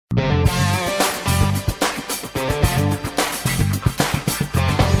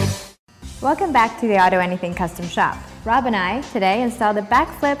Welcome back to the AutoAnything custom shop. Rob and I today installed a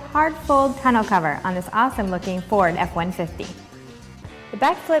Bakflip hard fold tonneau cover on this awesome looking Ford F150. The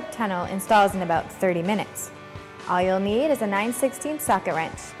Bakflip tonneau installs in about 30 minutes. All you'll need is a 9/16 socket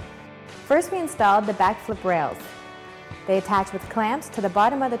wrench. First we installed the Bakflip rails. They attach with clamps to the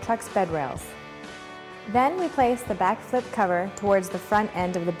bottom of the truck's bed rails. Then we place the Bakflip cover towards the front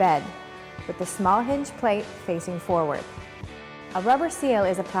end of the bed with the small hinge plate facing forward. A rubber seal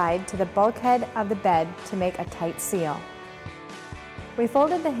is applied to the bulkhead of the bed to make a tight seal. We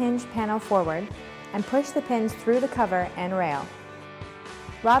folded the hinge panel forward and pushed the pins through the cover and rail.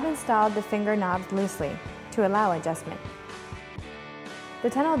 Rob installed the finger knobs loosely to allow adjustment. The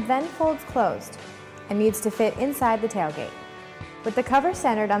tonneau then folds closed and needs to fit inside the tailgate. With the cover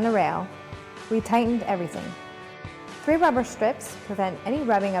centered on the rail, we tightened everything. 3 rubber strips prevent any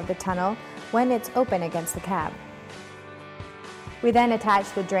rubbing of the tonneau when it's open against the cab. We then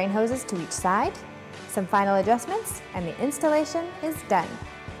attach the drain hoses to each side, some final adjustments, and the installation is done.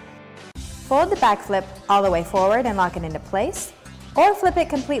 Fold the Bakflip all the way forward and lock it into place, or flip it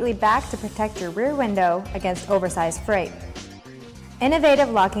completely back to protect your rear window against oversized freight. Innovative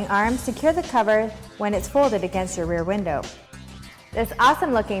locking arms secure the cover when it's folded against your rear window. This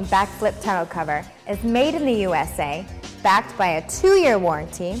awesome looking Bakflip tonneau cover is made in the USA, backed by a 2-year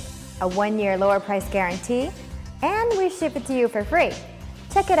warranty, a 1-year lower price guarantee, and we ship it to you for free.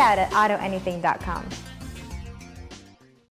 Check it out at AutoAnything.com.